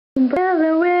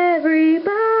Hello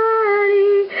everybody,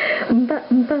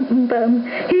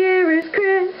 here is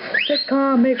Chris, the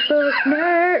comic book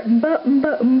nerd,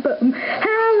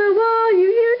 hello all you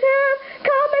YouTube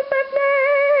comic book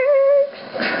nerds.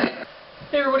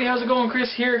 Hey everybody, how's it going?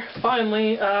 Chris here,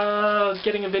 finally,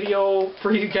 getting a video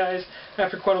for you guys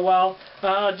after quite a while.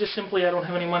 Just simply I don't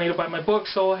have any money to buy my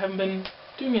books, so I haven't been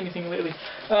doing anything lately.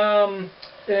 I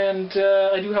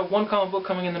do have one comic book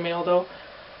coming in the mail though.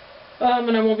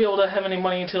 And I won't be able to have any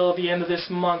money until the end of this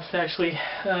month to actually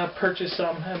purchase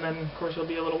some, and then of course it'll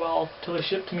be a little while till they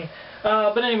ship to me.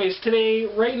 But anyways, today,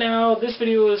 right now, this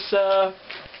video is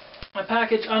my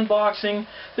package unboxing.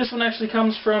 This one actually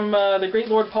comes from the great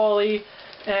Lord Pauly,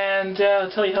 and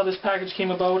I'll tell you how this package came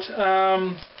about.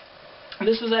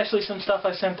 This was actually some stuff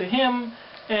I sent to him,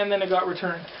 and then it got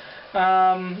returned.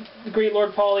 The great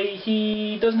Lord Pauly,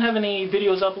 he doesn't have any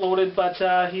videos uploaded, but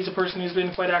he's a person who's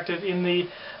been quite active in the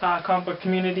comic book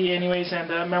community anyways, and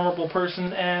a memorable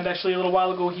person. And actually a little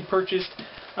while ago he purchased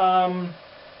that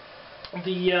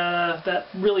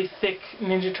really thick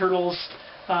Ninja Turtles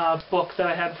book that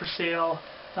I had for sale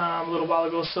a little while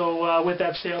ago. So with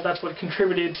that sale, that's what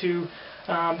contributed to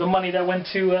the money that went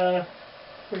to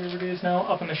wherever it is now,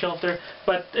 up on the shelf there.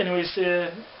 But anyways,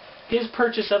 his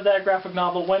purchase of that graphic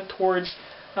novel went towards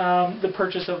the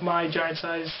purchase of my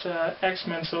giant-sized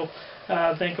X-Men, so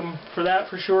thank him for that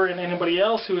for sure, and anybody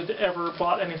else who has ever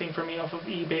bought anything from me off of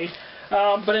eBay.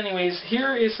 But anyways,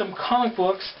 here is some comic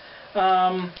books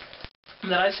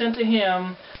that I sent to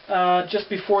him just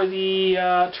before the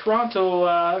Toronto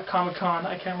Comic-Con.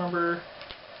 I can't remember,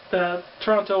 the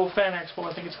Toronto Fan Expo,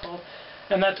 I think it's called,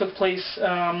 and that took place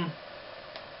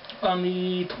on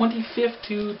the 25th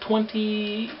to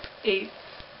 28th,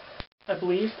 I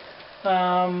believe,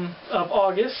 of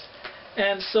August.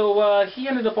 And so he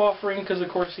ended up offering, because of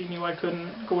course he knew I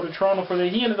couldn't go to Toronto for that,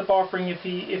 he ended up offering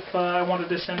if I wanted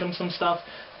to send him some stuff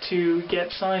to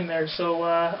get signed there. So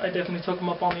I definitely took him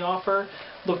up on the offer,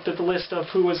 looked at the list of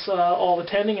who was all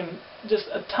attending, and just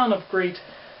a ton of great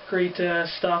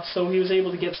stuff. So he was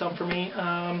able to get some for me.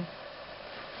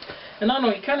 And I don't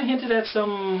know, he kind of hinted at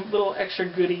some little extra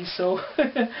goodies, so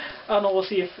I don't know, we'll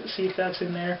see if that's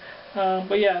in there.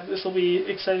 But yeah, this will be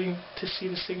exciting to see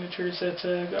the signatures that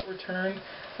got returned.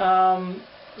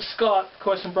 Scott,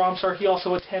 Question Bromstar, he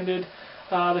also attended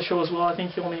the show as well. I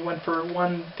think he only went for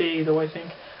one day though, I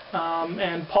think.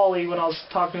 And Pauly, when I was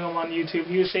talking to him on YouTube,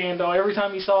 he was saying though every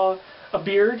time he saw a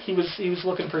beard, he was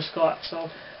looking for Scott.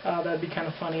 So that'd be kind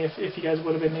of funny if you guys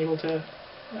would have been able to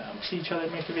see each other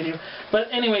and make a video. But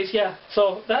anyways, yeah,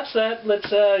 so that's that. Let's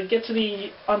get to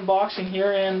the unboxing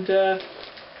here and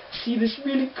see this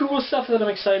really cool stuff that I'm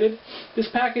excited. This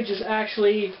package is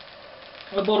actually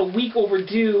about a week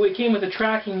overdue. It came with a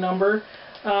tracking number,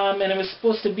 and it was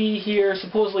supposed to be here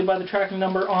supposedly by the tracking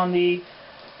number on the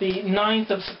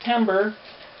 9th of September,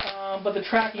 but the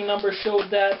tracking number showed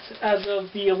that as of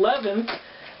the 11th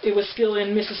it was still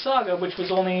in Mississauga, which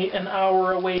was only an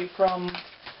hour away from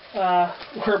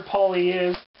where Pauly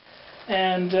is,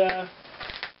 and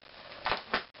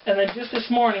then just this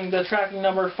morning the tracking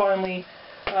number finally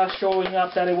showing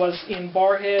up that it was in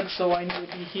Barhead, so I knew it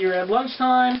would be here at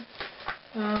lunchtime.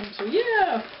 So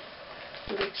yeah,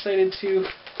 really excited to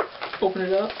open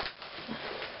it up.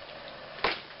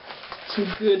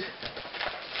 Some good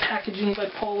packaging by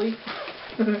Pauly.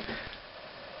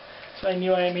 So I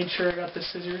knew I made sure I got the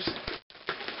scissors.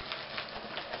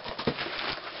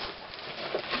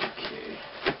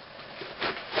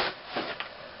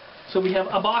 So we have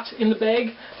a box in the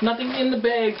bag, nothing in the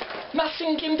bag,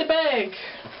 nothing in the bag.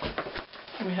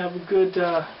 We have a good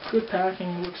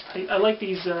packing, looks tight. I like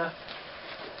these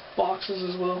boxes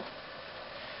as well.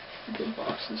 Good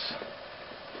boxes.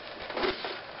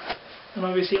 And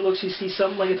obviously it looks, you see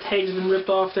something like a tag's been ripped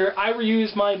off there. I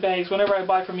reuse my bags whenever I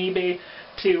buy from eBay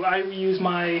too. I reuse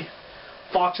my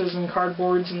boxes and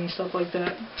cardboards and stuff like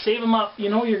that. Save them up, you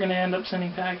know you're going to end up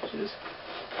sending packages.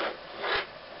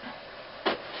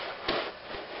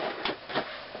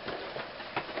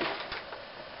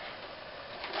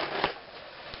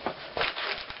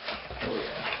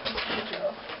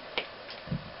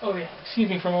 Okay, excuse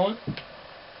me for a moment.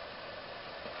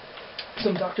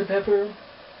 Some Dr. Pepper.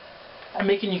 I'm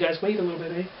making you guys wait a little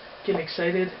bit, eh? Getting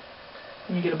excited.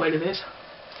 Let me get a bite of this.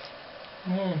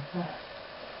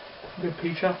 Good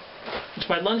pizza. It's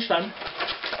my lunchtime.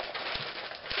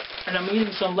 And I'm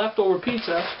eating some leftover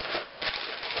pizza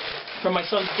from my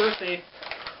son's birthday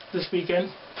this weekend.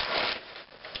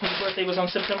 His birthday was on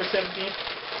September 17th.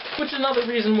 Which is another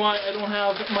reason why I don't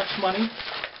have much money.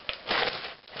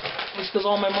 It's because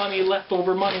all my money,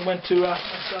 leftover money, went to my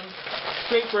son's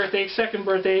great birthday, second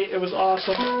birthday. It was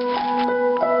awesome.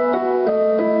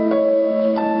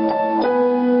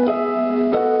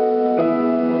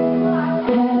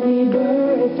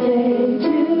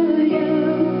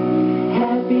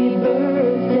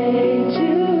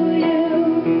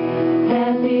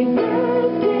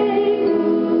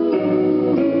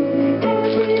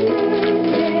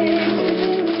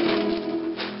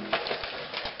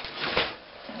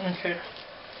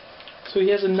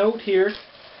 has a note here. It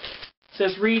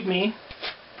says, "Read me."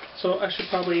 So I should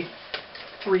probably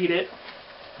read it.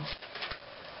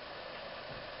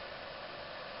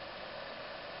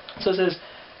 So it says,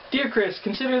 "Dear Chris,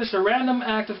 consider this a random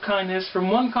act of kindness from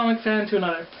one comic fan to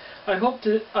another. I hope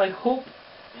you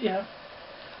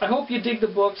dig the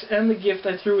books and the gift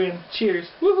I threw in. Cheers.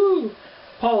 Woohoo!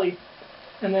 Pauly."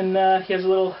 And then he has a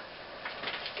little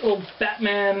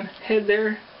Batman head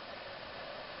there.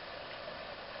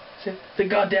 Say, "The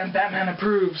goddamn Batman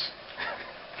approves."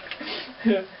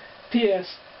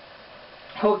 P.S.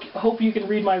 Hope you can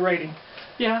read my writing.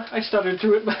 Yeah, I stuttered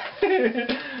through it, but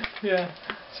yeah.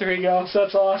 So there you go. So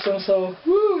that's awesome. So,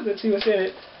 woo! Let's see what's in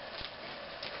it.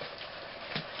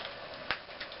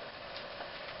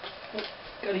 Oh,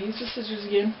 gotta use the scissors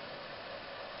again.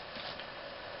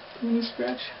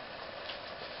 Scratch.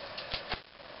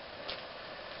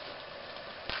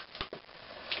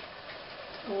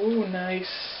 Oh,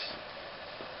 nice.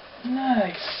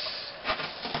 Nice.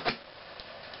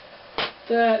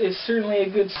 That is certainly a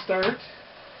good start.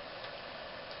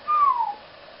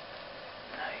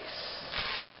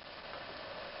 Nice.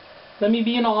 Let me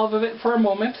be in awe of it for a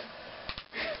moment.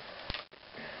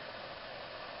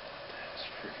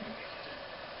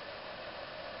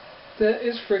 That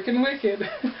is freaking wicked.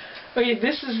 Okay,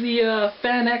 this is the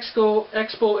Fan Expo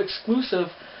exclusive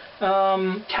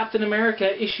Captain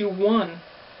America issue 1.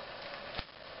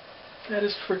 That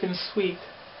is freaking sweet.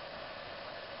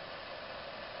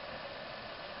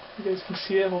 You guys can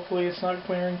see it. Hopefully it's not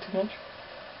glaring too much.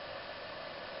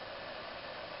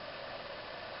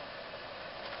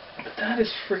 But that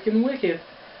is freaking wicked.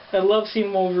 I love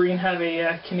seeing Wolverine have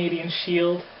a Canadian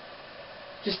shield.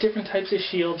 Just different types of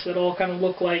shields that all kind of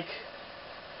look like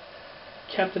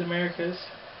Captain America's.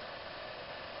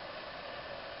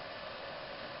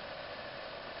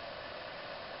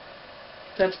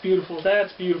 That's beautiful.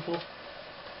 That's beautiful.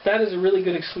 That is a really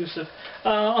good exclusive.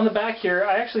 On the back here,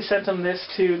 I actually sent him this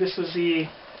too. This was the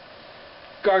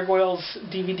Gargoyles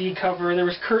DVD cover. There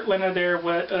was Kurt Leonard there,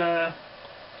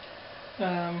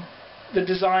 the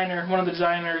designer, one of the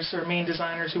designers, or main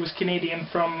designers, who was Canadian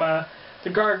from the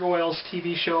Gargoyles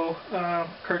TV show,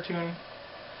 cartoon.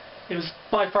 It was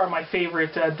by far my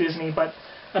favorite Disney, but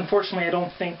unfortunately I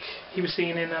don't think he was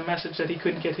saying in a message that he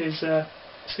couldn't get his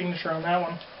signature on that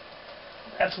one.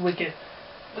 That's wicked.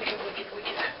 Wicked, wicked,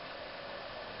 wicked.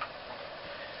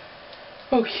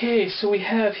 Okay, so we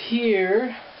have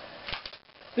here,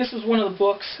 this was one of the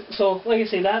books. So like I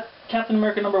say, that Captain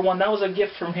America #1, that was a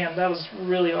gift from him. That was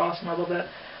really awesome. I love that.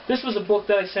 This was a book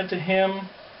that I sent to him.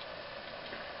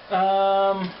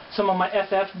 Some of my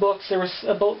FF books. There was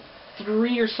about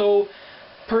 3 or so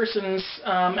persons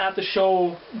at the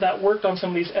show that worked on some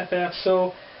of these FFs,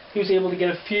 so he was able to get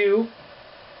a few.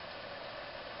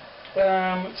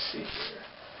 Let's see here.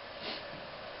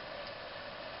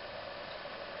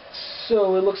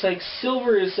 So it looks like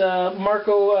silver is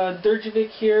Marco Derjovic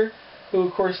here, who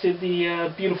of course did the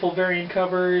beautiful variant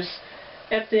covers.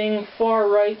 Epting, far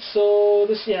right, so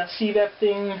this, yeah, Steve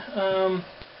Epting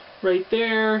right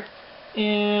there.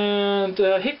 And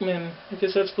Hickman, I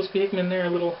guess that's supposed to be Hickman there,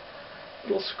 little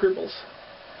scribbles.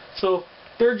 So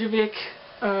Derjovic,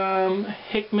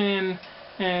 Hickman,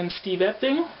 and Steve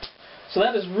Epting. So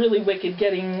that is really wicked,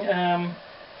 getting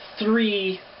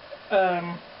 3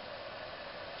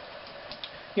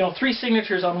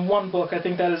 signatures on one book. I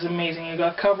think that is amazing. You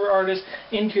got cover artist,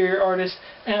 interior artist,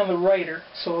 and the writer.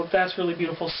 So that's really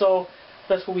beautiful. So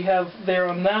that's what we have there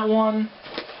on that one.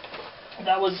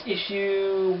 That was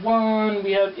issue 1.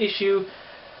 We have issue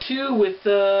 2 with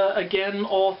again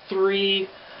all 3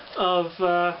 of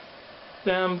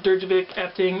them: Derjovic,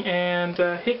 Epting, and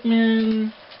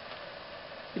Hickman.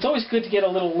 It's always good to get a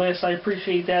little list. I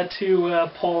appreciate that too,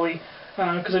 Pauly,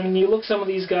 because I mean, you look some of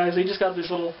these guys, they just got this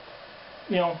little,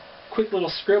 quick little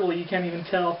scribble, you can't even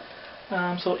tell.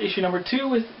 So issue number 2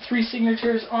 with 3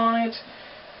 signatures on it.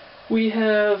 We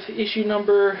have issue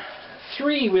number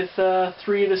 3 with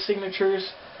 3 of the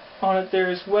signatures on it there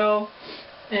as well.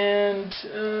 And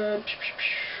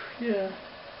yeah.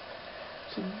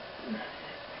 So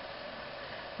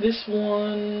this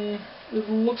one, it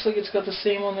looks like it's got the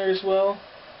same on there as well.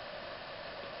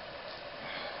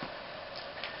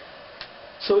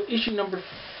 So issue number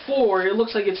 4, it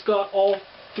looks like it's got all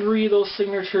 3 of those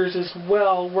signatures as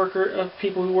well,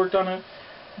 people who worked on it.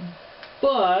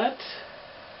 But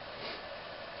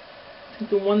I think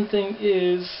the one thing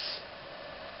is,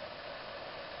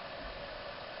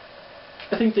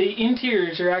 I think the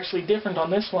interiors are actually different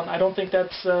on this one. I don't think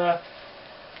that's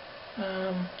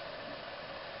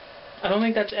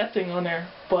Epting on there,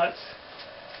 but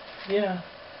yeah.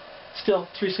 still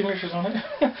 3 signatures on it.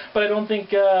 But I don't think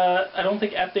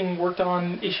Epting worked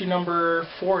on issue number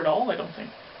 4 at all. I don't think.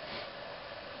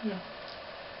 Yeah.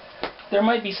 There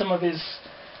might be some of his,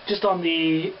 just on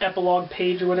the epilogue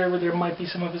page or whatever. There might be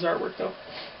some of his artwork though.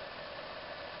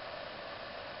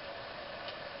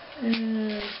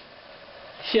 And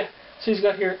yeah, so he's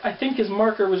got here. I think his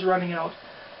marker was running out,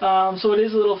 so it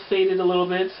is a little faded a little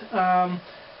bit.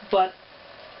 But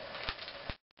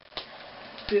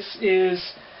this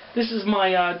is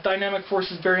my Dynamic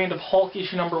Forces variant of Hulk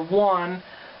issue number 1,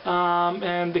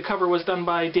 and the cover was done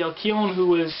by Dale Keown,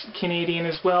 who is Canadian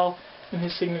as well, and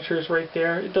his signature is right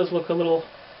there. It does look a little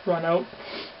run out.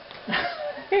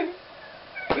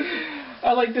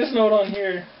 I like this note on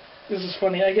here. This is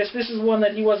funny. I guess this is one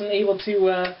that he wasn't able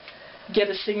to get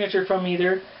a signature from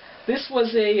either. This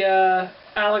was a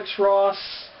Alex Ross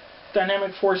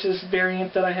Dynamic Forces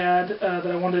variant that I had that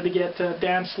I wanted to get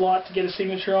Dan Slott to get a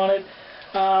signature on it.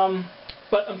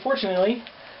 But unfortunately,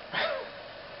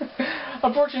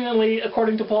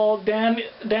 according to Paul, Dan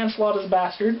Slott is a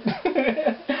bastard.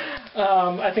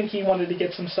 I think he wanted to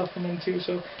get some stuff from him too.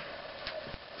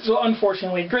 So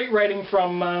unfortunately, great writing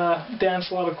from Dan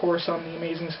Slott, of course, on the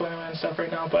Amazing Spider-Man stuff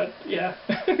right now. But yeah,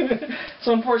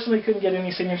 so unfortunately, couldn't get any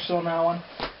signatures on that one.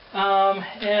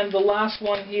 And the last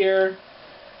one here,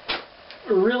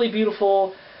 really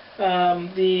beautiful.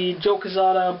 The Joe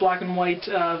Quesada black and white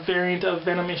variant of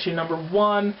Venom issue number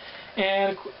 1,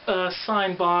 and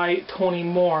signed by Tony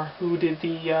Moore, who did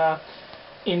the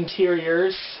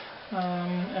interiors,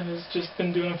 and has just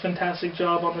been doing a fantastic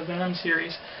job on the Venom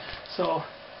series. So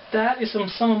that is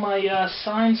some of my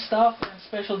signed stuff and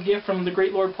special gift from the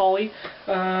great Lord Pauly.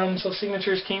 So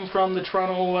signatures came from the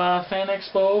Toronto Fan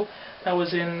Expo. That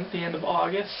was in the end of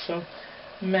August. So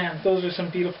man, those are some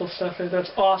beautiful stuff.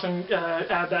 That's awesome.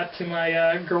 Add that to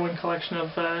my growing collection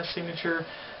of signature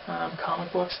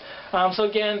comic books. So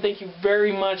again, thank you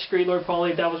very much, great Lord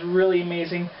Pauly. That was really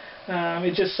amazing.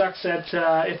 It just sucks that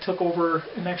it took over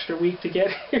an extra week to get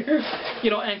here.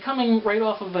 And coming right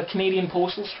off of a Canadian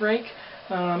postal strike,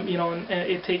 and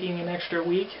it taking an extra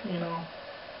week.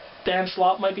 Dan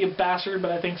Slott might be a bastard,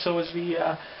 but I think so is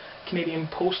the Canadian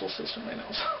postal system right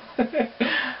now. So.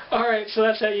 Alright, so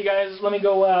that's it, you guys. Let me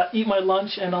go eat my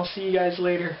lunch, and I'll see you guys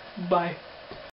later. Bye.